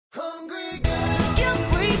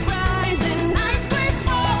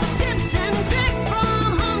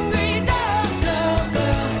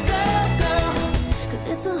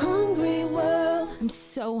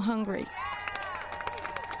hungry.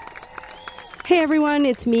 Hey everyone,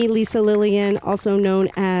 it's me, Lisa Lillian, also known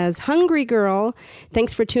as Hungry Girl.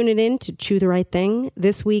 Thanks for tuning in to Chew the Right Thing.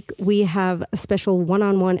 This week we have a special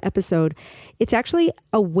one-on-one episode. It's actually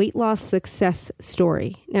a weight loss success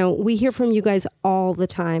story. Now, we hear from you guys all the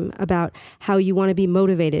time about how you want to be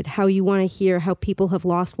motivated, how you want to hear how people have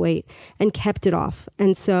lost weight and kept it off.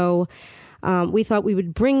 And so we thought we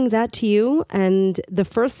would bring that to you. And the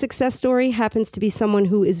first success story happens to be someone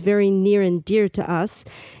who is very near and dear to us.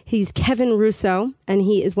 He's Kevin Russo, and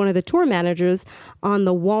he is one of the tour managers on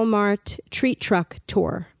the Walmart Treat Truck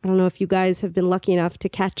Tour. I don't know if you guys have been lucky enough to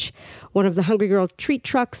catch one of the Hungry Girl treat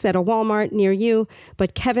trucks at a Walmart near you,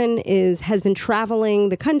 but Kevin has been traveling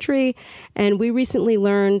the country, and we recently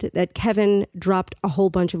learned that Kevin dropped a whole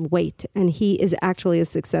bunch of weight, and he is actually a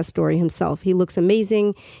success story himself. He looks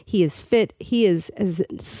amazing. He is fit. He is as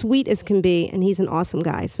sweet as can be, and he's an awesome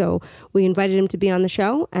guy. So we invited him to be on the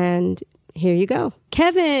show, and here you go.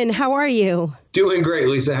 Kevin, how are you? Doing great,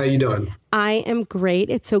 Lisa. How you doing? I am great.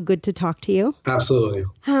 It's so good to talk to you. Absolutely.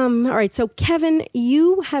 All right. So, Kevin,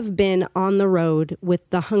 you have been on the road with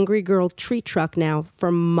the Hungry Girl treat truck now for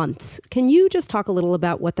months. Can you just talk a little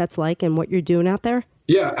about what that's like and what you're doing out there?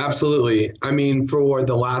 Yeah, absolutely. I mean, for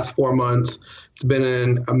the last 4 months, it's been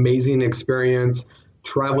an amazing experience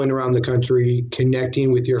traveling around the country,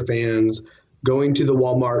 connecting with your fans, going to the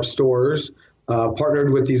Walmart stores,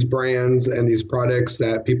 partnered with these brands and these products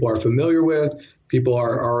that people are familiar with, people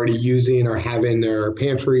are already using or have in their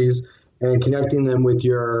pantries, and connecting them with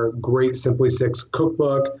your great Simply Six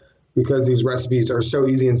cookbook, because these recipes are so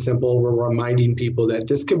easy and simple. We're reminding people that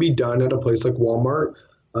this can be done at a place like Walmart.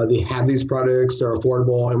 They have these products, they're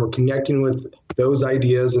affordable, and we're connecting with those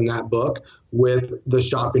ideas in that book with the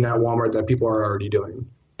shopping at Walmart that people are already doing.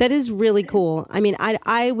 That is really cool. I mean,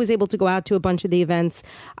 I was able to go out to a bunch of the events.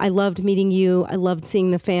 I loved meeting you. I loved seeing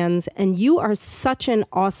the fans. And you are such an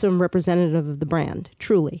awesome representative of the brand,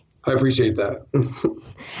 truly. I appreciate that.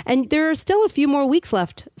 And there are still a few more weeks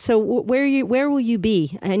left. So where will you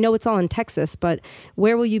be? I know it's all in Texas, but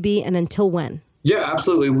where will you be and until when? Yeah,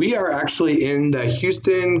 absolutely. We are actually in the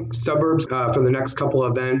Houston suburbs for the next couple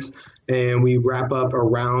of events, and we wrap up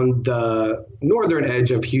around the northern edge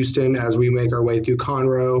of Houston as we make our way through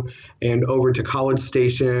Conroe and over to College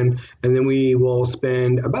Station, and then we will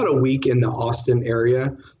spend about a week in the Austin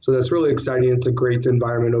area. So that's really exciting. It's a great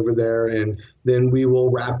environment over there, and then we will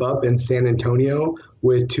wrap up in San Antonio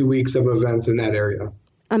with 2 weeks of events in that area.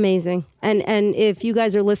 Amazing. And if you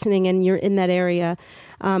guys are listening and you're in that area,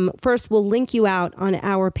 first we'll link you out on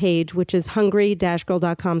our page, which is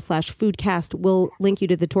hungry-girl.com/foodcast. We'll link you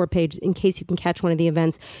to the tour page in case you can catch one of the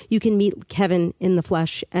events. You can meet Kevin in the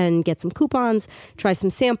flesh and get some coupons, try some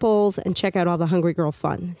samples, and check out all the Hungry Girl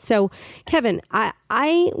fun. So, Kevin,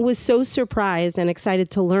 I was so surprised and excited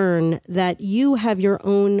to learn that you have your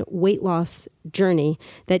own weight loss journey,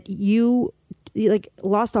 that you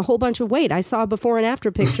lost a whole bunch of weight. I saw a before and after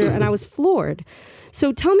picture and I was floored.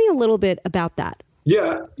 So tell me a little bit about that.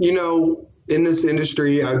 Yeah. In this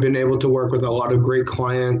industry, I've been able to work with a lot of great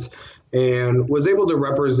clients and was able to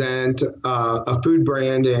represent a food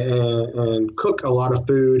brand and cook a lot of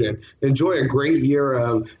food and enjoy a great year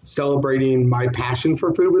of celebrating my passion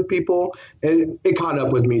for food with people. And it caught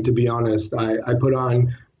up with me, to be honest. I put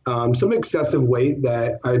on some excessive weight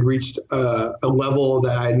that I'd reached a level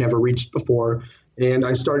that I had never reached before. And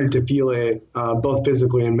I started to feel it both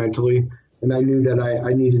physically and mentally. And I knew that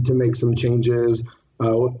I needed to make some changes.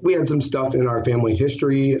 We had some stuff in our family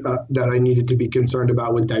history that I needed to be concerned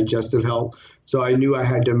about with digestive health. So I knew I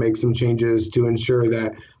had to make some changes to ensure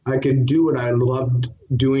that I could do what I loved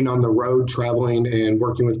doing on the road, traveling and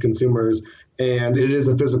working with consumers. And it is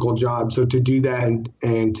a physical job. So to do that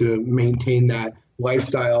and to maintain that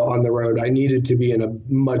lifestyle on the road, I needed to be in a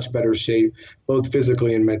much better shape, both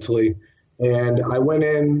physically and mentally. And I went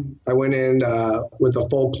in with a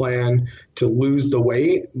full plan to lose the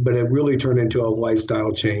weight, but it really turned into a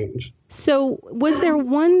lifestyle change. So was there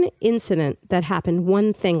one incident that happened,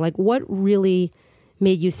 one thing, like what really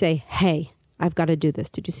made you say, hey, I've got to do this?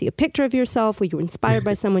 Did you see a picture of yourself? Were you inspired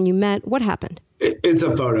by someone you met? What happened? It's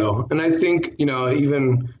a photo. And I think,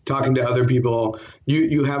 even talking to other people,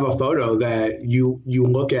 you have a photo that you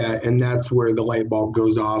look at and that's where the light bulb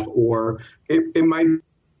goes off, or it might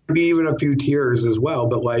be even a few tears as well.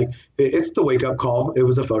 But it's the wake up call. It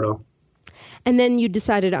was a photo. And then you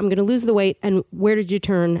decided, I'm going to lose the weight. And where did you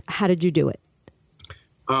turn? How did you do it?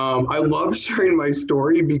 I love sharing my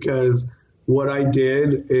story because what I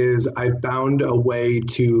did is I found a way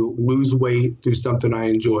to lose weight through something I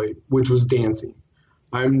enjoyed, which was dancing.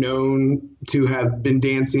 I'm known to have been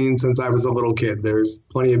dancing since I was a little kid. There's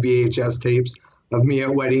plenty of VHS tapes of me at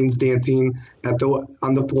weddings dancing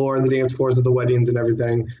on the floor, the dance floors of the weddings and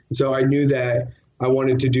everything. And so I knew that I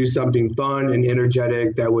wanted to do something fun and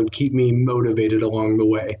energetic that would keep me motivated along the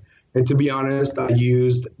way. And to be honest, I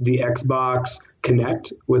used the Xbox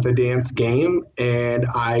Connect with a dance game, and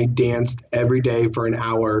I danced every day for an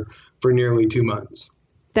hour for nearly 2 months.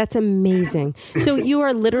 That's amazing. So you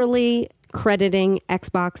are literally crediting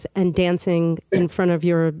Xbox and dancing in front of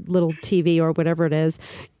your little TV or whatever it is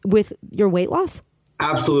with your weight loss?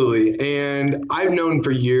 Absolutely. And I've known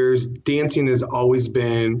for years, dancing has always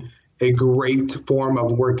been a great form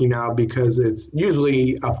of working out because it's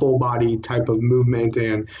usually a full body type of movement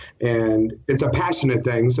and it's a passionate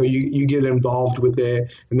thing. So you get involved with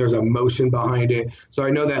it and there's emotion behind it. So I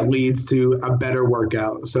know that leads to a better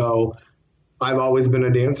workout. So I've always been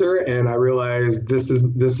a dancer and I realized this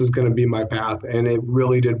is going to be my path. And it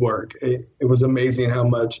really did work. It was amazing how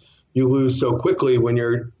much you lose so quickly when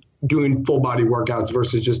you're doing full body workouts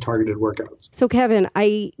versus just targeted workouts. So Kevin,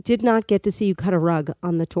 I did not get to see you cut a rug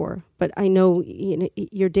on the tour, but I know,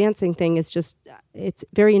 your dancing thing is it's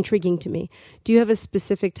very intriguing to me. Do you have a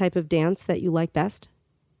specific type of dance that you like best?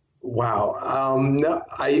 Wow. No,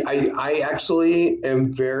 I actually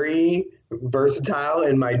am very versatile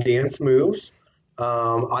in my dance moves.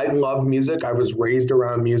 I love music. I was raised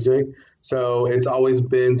around music. So it's always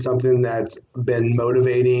been something that's been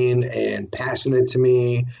motivating and passionate to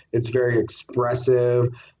me. It's very expressive,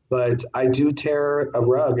 but I do tear a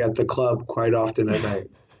rug at the club quite often at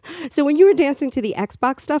night. So when you were dancing to the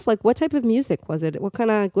Xbox stuff, like what type of music was it?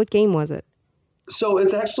 What game was it? So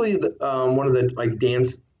it's actually one of the like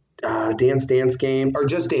dance game or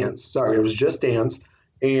Just Dance. Sorry, it was Just Dance.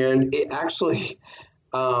 And it actually,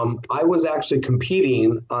 I was actually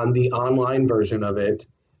competing on the online version of it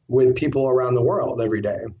with people around the world every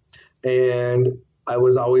day. And I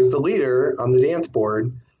was always the leader on the dance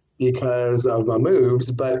board because of my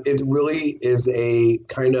moves, but it really is a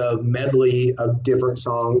kind of medley of different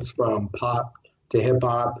songs from pop to hip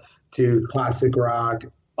hop to classic rock,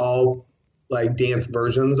 all like dance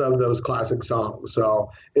versions of those classic songs.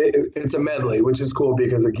 So it's a medley, which is cool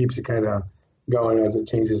because it keeps you kind of going as it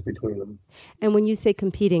changes between them. And when you say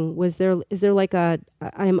competing, is there like I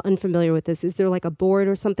am unfamiliar with this, is there like a board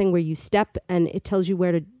or something where you step and it tells you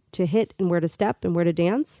where to hit and where to step and where to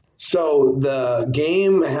dance? So the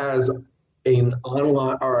game has an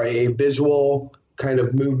online or a visual kind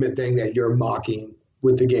of movement thing that you're mocking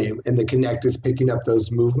with the game, and the Kinect is picking up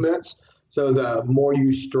those movements. So the more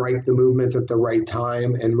you strike the movements at the right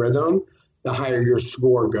time and rhythm, the higher your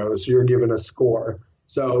score goes. So you're given a score.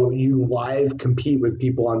 So you live compete with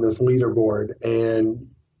people on this leaderboard, and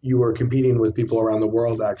you are competing with people around the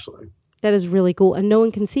world, actually. That is really cool. And no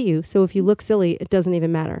one can see you. So if you look silly, it doesn't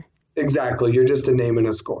even matter. Exactly. You're just a name and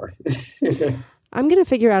a score. I'm going to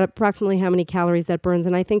figure out approximately how many calories that burns.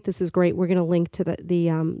 And I think this is great. We're going to link to the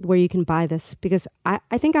where you can buy this because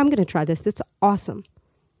I think I'm going to try this. That's awesome.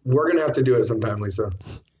 We're going to have to do it sometime, Lisa.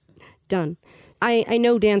 Done. I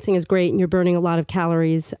know dancing is great and you're burning a lot of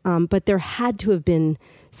calories, but there had to have been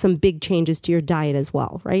some big changes to your diet as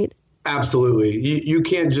well, right? Absolutely. You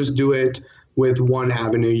can't just do it with one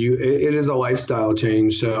avenue. It is a lifestyle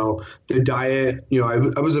change. So the diet,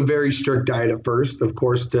 I was a very strict diet at first, of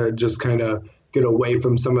course, to just kind of get away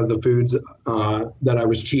from some of the foods that I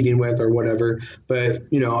was cheating with or whatever. But,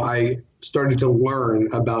 I started to learn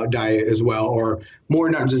about diet as well, or more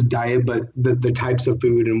not just diet, but the types of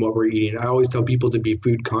food and what we're eating. I always tell people to be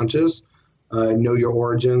food conscious, know your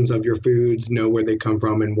origins of your foods, know where they come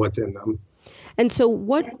from and what's in them. And so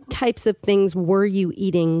what types of things were you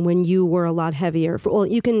eating when you were a lot heavier? Well,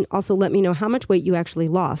 you can also let me know how much weight you actually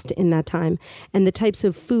lost in that time and the types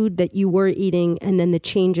of food that you were eating and then the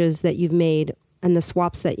changes that you've made and the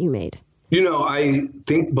swaps that you made. I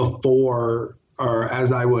think before or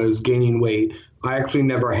as I was gaining weight, I actually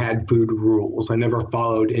never had food rules. I never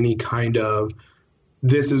followed any kind of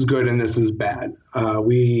this is good and this is bad.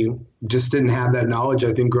 We just didn't have that knowledge,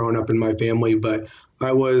 I think, growing up in my family. But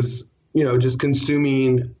I was, just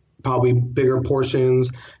consuming probably bigger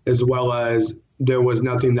portions, as well as there was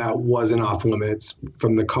nothing that wasn't off limits,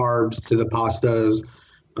 from the carbs to the pastas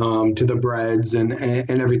to the breads and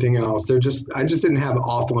everything else. I just didn't have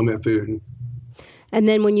off limit food. And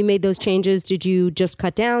then when you made those changes, did you just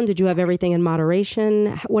cut down? Did you have everything in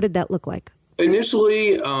moderation? What did that look like?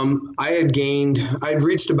 Initially, I'd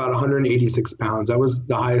reached about 186 pounds. That was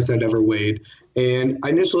the highest I'd ever weighed. And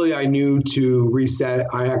initially I knew to reset.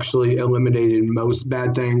 I actually eliminated most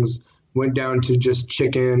bad things, went down to just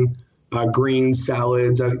chicken, greens,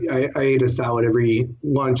 salads. I ate a salad every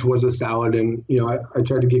lunch was a salad. And, I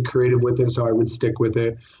tried to get creative with it so I would stick with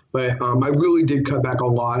it. But I really did cut back a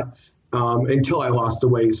lot. until I lost the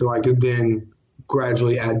weight so I could then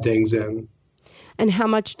gradually add things in. And how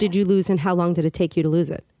much did you lose and how long did it take you to lose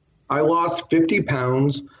it? I lost 50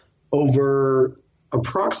 pounds over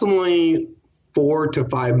approximately 4 to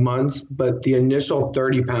 5 months, but the initial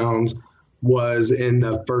 30 pounds was in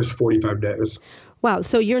the first 45 days. Wow.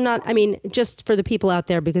 So you're not, I mean, just for the people out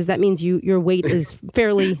there, because that means your weight is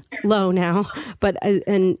fairly low now, but,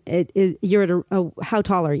 and it is, you're at how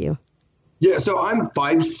tall are you? Yeah. So I'm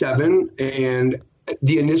 5'7", and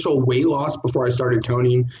the initial weight loss before I started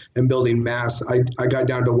toning and building mass, I got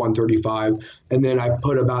down to 135, and then I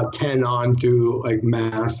put about 10 on through like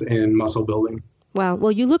mass and muscle building. Wow.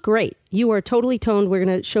 Well, you look great. You are totally toned. We're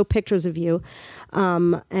going to show pictures of you.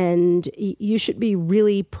 And you should be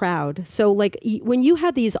really proud. So like when you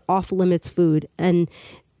had these off limits food and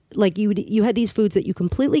like you had these foods that you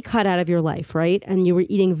completely cut out of your life, right? And you were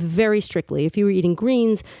eating very strictly. If you were eating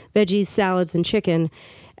greens, veggies, salads, and chicken,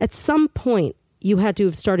 at some point you had to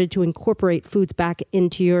have started to incorporate foods back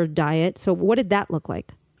into your diet. So what did that look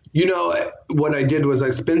like? You know, what I did was I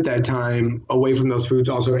spent that time away from those foods,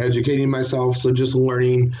 also educating myself. So just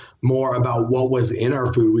learning more about what was in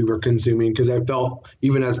our food we were consuming, because I felt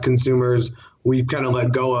even as consumers, we've kind of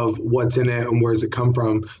let go of what's in it and where does it come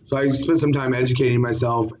from. So I spent some time educating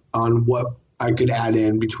myself on what I could add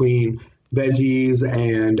in between veggies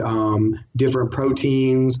and different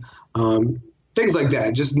proteins, things like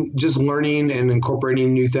that, just learning and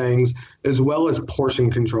incorporating new things, as well as portion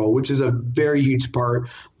control, which is a very huge part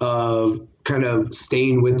of kind of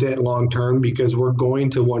staying with it long term, because we're going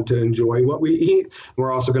to want to enjoy what we eat.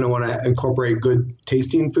 We're also going to want to incorporate good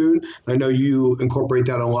tasting food. I know you incorporate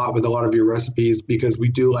that a lot with a lot of your recipes because we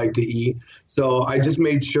do like to eat. So I just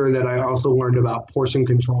made sure that I also learned about portion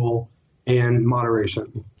control and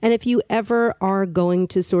moderation. And if you ever are going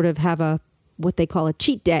to sort of have what they call a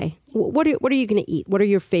cheat day, what are you going to eat? What are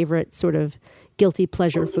your favorite sort of guilty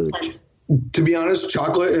pleasure foods? To be honest,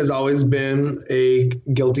 chocolate has always been a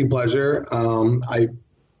guilty pleasure. I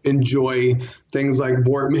enjoy things like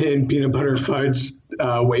Voortman peanut butter fudge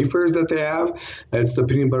wafers that they have. It's the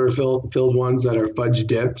peanut butter filled ones that are fudge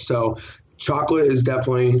dipped. So chocolate is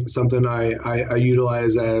definitely something I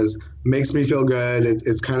utilize as makes me feel good.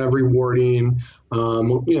 It's kind of rewarding.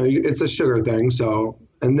 It's a sugar thing. So,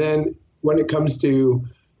 and then when it comes to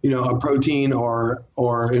a protein or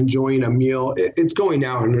enjoying a meal, it's going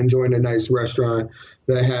out and enjoying a nice restaurant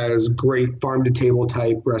that has great farm to table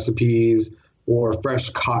type recipes or fresh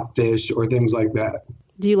caught fish or things like that.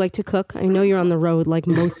 Do you like to cook? I know you're on the road like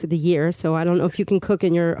most of the year, so I don't know if you can cook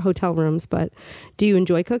in your hotel rooms, but do you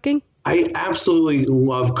enjoy cooking? I absolutely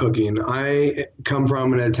love cooking. I come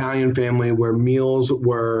from an Italian family where meals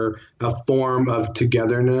were a form of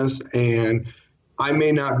togetherness, and I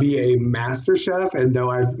may not be a master chef, and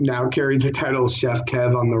though I've now carried the title Chef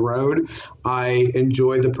Kev on the road, I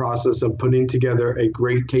enjoy the process of putting together a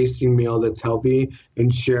great tasting meal that's healthy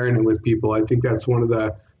and sharing it with people. I think that's one of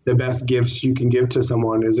the best gifts you can give to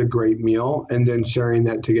someone is a great meal and then sharing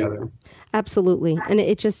that together. Absolutely. And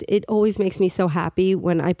it always makes me so happy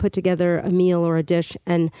when I put together a meal or a dish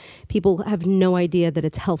and people have no idea that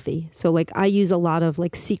it's healthy. So like I use a lot of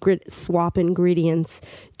like secret swap ingredients.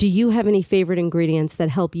 Do you have any favorite ingredients that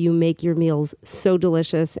help you make your meals so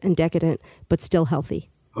delicious and decadent, but still healthy?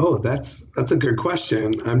 Oh, that's a good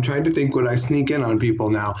question. I'm trying to think what I sneak in on people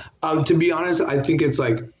now. To be honest, I think it's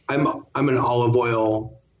like I'm an olive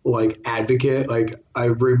oil advocate. Like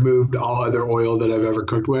I've removed all other oil that I've ever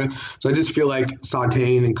cooked with. So I just feel like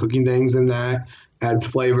sauteing and cooking things in that adds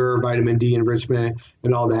flavor, vitamin D enrichment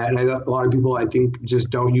and all that. And a lot of people I think just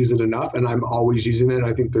don't use it enough, and I'm always using it.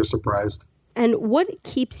 I think they're surprised. And what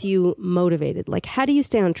keeps you motivated? Like, how do you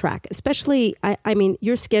stay on track? Especially, I mean,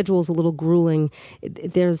 your schedule is a little grueling.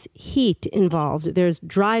 There's heat involved. There's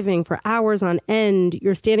driving for hours on end.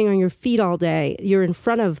 You're standing on your feet all day. You're in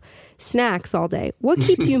front of snacks all day. What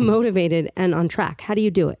keeps you motivated and on track? How do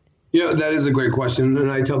you do it? That is a great question.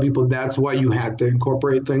 And I tell people that's why you have to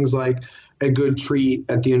incorporate things like a good treat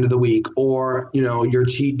at the end of the week or, your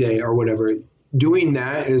cheat day or whatever. Doing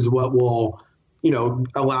that is what will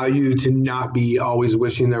allow you to not be always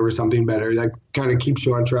wishing there was something better. That kind of keeps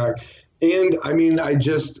you on track. And I mean,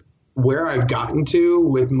 where I've gotten to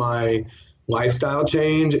with my lifestyle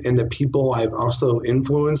change and the people I've also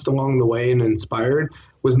influenced along the way and inspired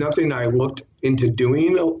was nothing I looked into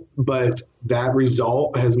doing, but that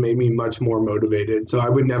result has made me much more motivated. So I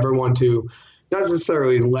would never want to not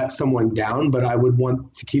necessarily let someone down, but I would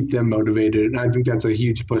want to keep them motivated. And I think that's a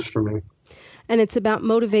huge push for me. And it's about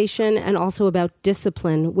motivation and also about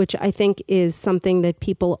discipline, which I think is something that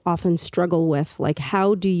people often struggle with. Like,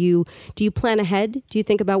 how do you plan ahead? Do you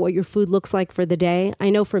think about what your food looks like for the day? I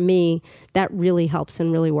know for me, that really helps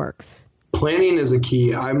and really works. Planning is a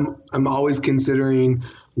key. I'm always considering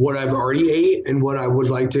what I've already ate and what I would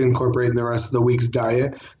like to incorporate in the rest of the week's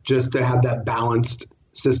diet, just to have that balanced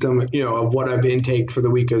system, of what I've intaked for the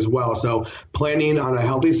week as well. So planning on a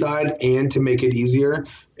healthy side and to make it easier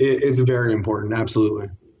is very important. Absolutely.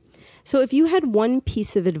 So if you had one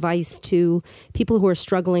piece of advice to people who are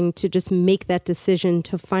struggling to just make that decision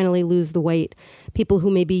to finally lose the weight, people who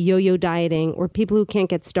may be yo-yo dieting or people who can't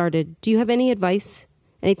get started, do you have any advice?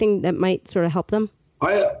 Anything that might sort of help them?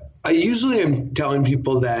 I usually am telling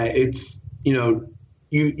people that it's,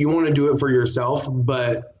 you want to do it for yourself,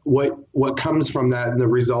 but what comes from that and the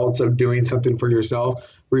results of doing something for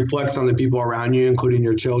yourself reflects on the people around you, including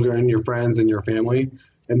your children, your friends, and your family.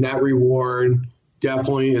 And that reward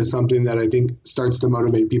definitely is something that I think starts to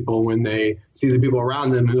motivate people when they see the people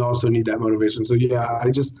around them who also need that motivation. So yeah,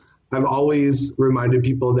 I've always reminded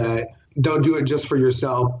people that don't do it just for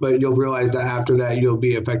yourself, but you'll realize that after that, you'll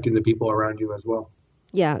be affecting the people around you as well.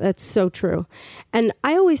 Yeah, that's so true. And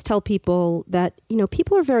I always tell people that,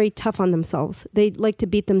 people are very tough on themselves. They like to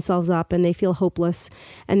beat themselves up and they feel hopeless.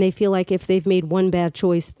 And they feel like if they've made one bad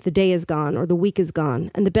choice, the day is gone or the week is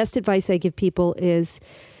gone. And the best advice I give people is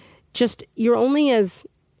just, you're only as,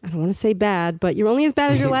 I don't want to say bad, but you're only as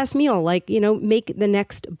bad as your last meal. Like, make the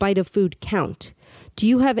next bite of food count. Do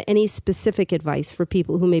you have any specific advice for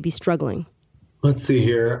people who may be struggling? Let's see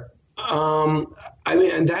here. That's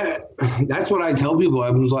what I tell people. I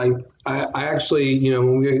was like, I actually,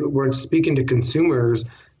 when we're speaking to consumers,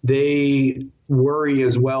 they worry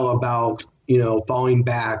as well about, falling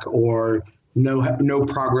back or no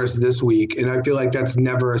progress this week. And I feel like that's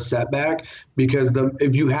never a setback because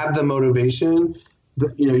if you have the motivation,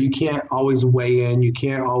 you can't always weigh in. You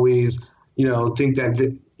can't always, think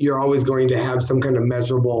that you're always going to have some kind of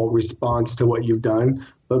measurable response to what you've done.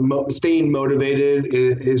 But staying motivated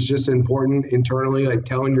is just important internally, like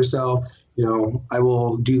telling yourself, I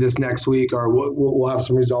will do this next week or we'll have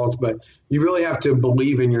some results. But you really have to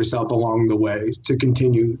believe in yourself along the way to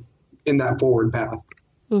continue in that forward path.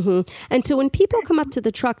 Mm-hmm. And so when people come up to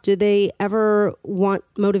the truck, do they ever want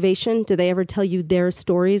motivation? Do they ever tell you their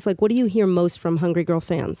stories? Like, what do you hear most from Hungry Girl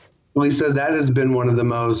fans? Lisa, that has been one of the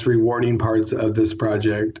most rewarding parts of this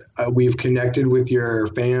project. We've connected with your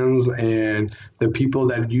fans and the people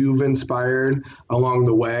that you've inspired along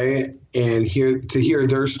the way, and to hear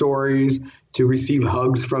their stories, to receive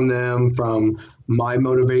hugs from them, from my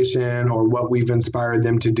motivation or what we've inspired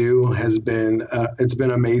them to do has been it's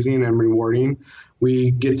been amazing and rewarding.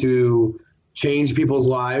 We get to change people's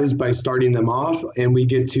lives by starting them off, and we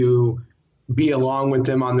get to be along with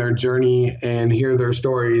them on their journey and hear their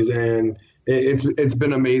stories. And it's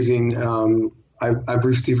been amazing. I've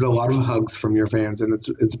received a lot of hugs from your fans, and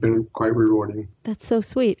it's been quite rewarding. That's so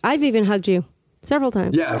sweet. I've even hugged you several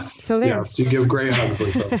times. Yes. So there. Yes. You give great hugs,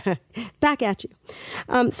 Lisa. Back at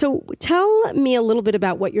you. So tell me a little bit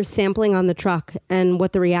about what you're sampling on the truck and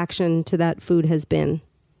what the reaction to that food has been.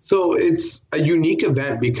 So it's a unique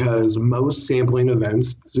event because most sampling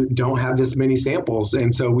events don't have this many samples.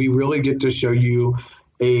 And so we really get to show you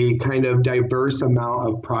a kind of diverse amount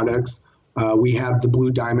of products. We have the Blue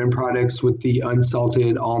Diamond products with the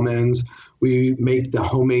unsalted almonds. We make the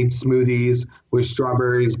homemade smoothies with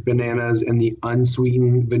strawberries, bananas, and the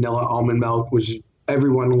unsweetened vanilla almond milk, which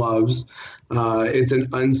everyone loves. It's an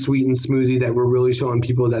unsweetened smoothie that we're really showing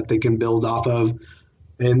people that they can build off of.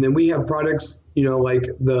 And then we have products, like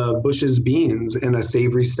the Bush's beans in a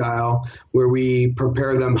savory style where we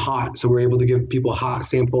prepare them hot. So we're able to give people hot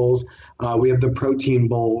samples. We have the protein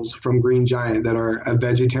bowls from Green Giant that are a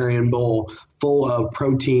vegetarian bowl full of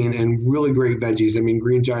protein and really great veggies. I mean,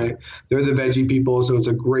 Green Giant, they're the veggie people, so it's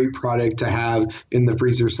a great product to have in the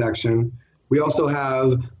freezer section. We also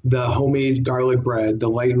have the homemade garlic bread, the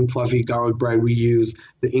light and fluffy garlic bread we use,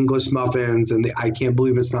 the English muffins, and the I Can't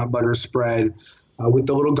Believe It's Not Butter spread. With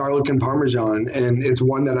the little garlic and Parmesan. And it's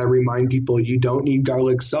one that I remind people, you don't need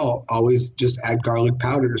garlic salt. Always just add garlic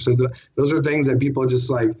powder. So those are things that people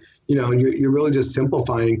just like, you're really just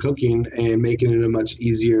simplifying cooking and making it a much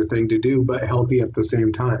easier thing to do, but healthy at the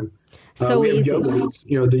same time. So easy. Yogurts,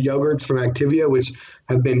 the yogurts from Activia, which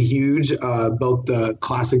have been huge, both the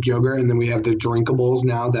classic yogurt and then we have the drinkables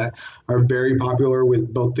now that are very popular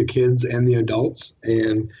with both the kids and the adults.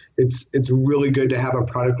 And it's really good to have a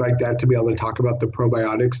product like that to be able to talk about the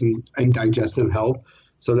probiotics and digestive health.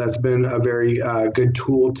 So that's been a very good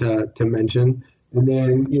tool to mention. And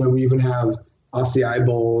then, we even have acai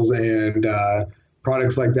bowls and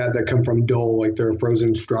products like that come from Dole, like their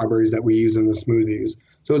frozen strawberries that we use in the smoothies.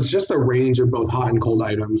 So it's just a range of both hot and cold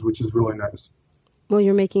items, which is really nice. Well,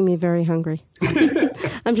 you're making me very hungry.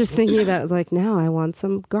 I'm just thinking about it. Like, now I want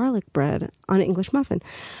some garlic bread on an English muffin.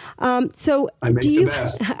 So I make the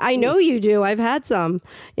best. I know you do. I've had some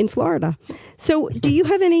in Florida. So do you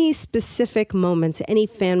have any specific moments, any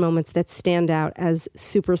fan moments that stand out as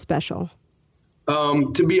super special?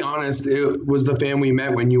 To be honest, it was the fan we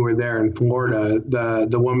met when you were there in Florida,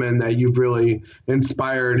 the woman that you've really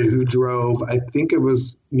inspired who drove, I think it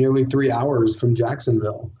was nearly 3 hours from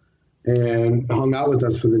Jacksonville, and hung out with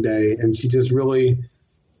us for the day. And she just really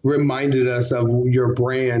reminded us of your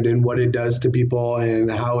brand and what it does to people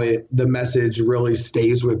and how the message really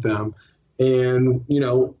stays with them. And,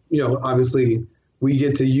 obviously we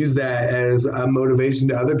get to use that as a motivation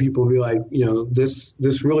to other people, be like,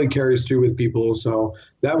 this really carries through with people. So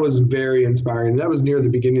that was very inspiring. That was near the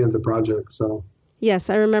beginning of the project. So.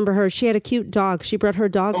 Yes, I remember her. She had a cute dog. She brought her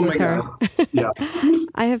dog with her. God. Yeah.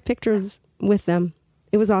 I have pictures with them.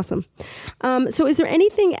 It was awesome. So is there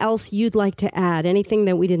anything else you'd like to add? Anything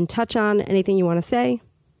that we didn't touch on? Anything you want to say?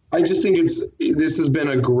 I just think this has been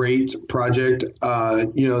a great project.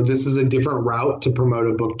 This is a different route to promote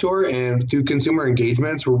a book tour, and through consumer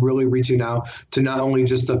engagements, we're really reaching out to not only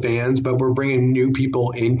just the fans, but we're bringing new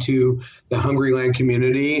people into the Hungryland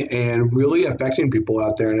community and really affecting people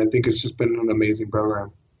out there. And I think it's just been an amazing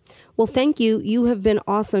program. Well, thank you. You have been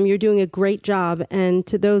awesome. You're doing a great job. And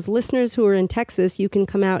to those listeners who are in Texas, you can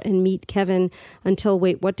come out and meet Kevin until,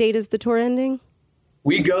 what date is the tour ending?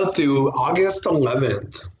 We go through August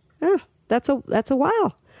 11th. Oh, that's a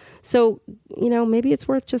while. So, maybe it's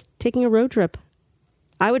worth just taking a road trip.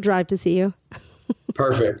 I would drive to see you.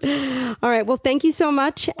 Perfect. All right. Well, thank you so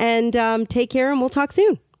much, and take care, and we'll talk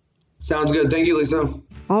soon. Sounds good. Thank you, Lisa.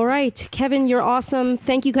 All right. Kevin, you're awesome.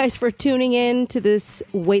 Thank you guys for tuning in to this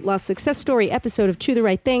weight loss success story episode of Chew the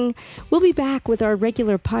Right Thing. We'll be back with our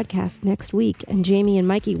regular podcast next week, and Jamie and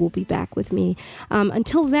Mikey will be back with me.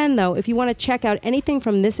 Until then, though, if you want to check out anything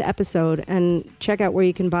from this episode and check out where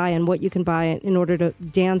you can buy and what you can buy in order to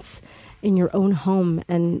dance in your own home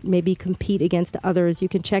and maybe compete against others, you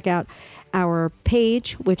can check out our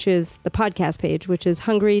page, which is the podcast page, which is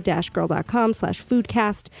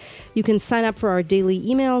hungry-girl.com/foodcast. You can sign up for our daily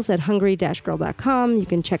emails at hungry-girl.com. You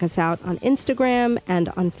can check us out on Instagram and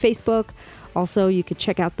on Facebook. Also, you could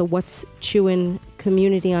check out the What's Chewin'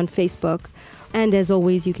 community on Facebook. And as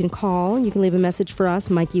always, you can call. You can leave a message for us.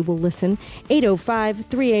 Mikey will listen.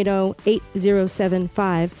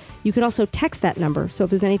 805-380-8075. You can also text that number. So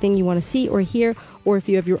if there's anything you want to see or hear, or if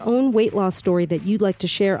you have your own weight loss story that you'd like to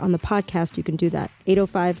share on the podcast, you can do that.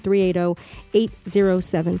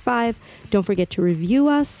 805-380-8075. Don't forget to review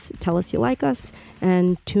us. Tell us you like us.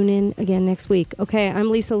 And tune in again next week. Okay, I'm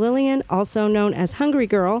Lisa Lillian, also known as Hungry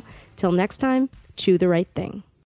Girl. Till next time, chew the right thing.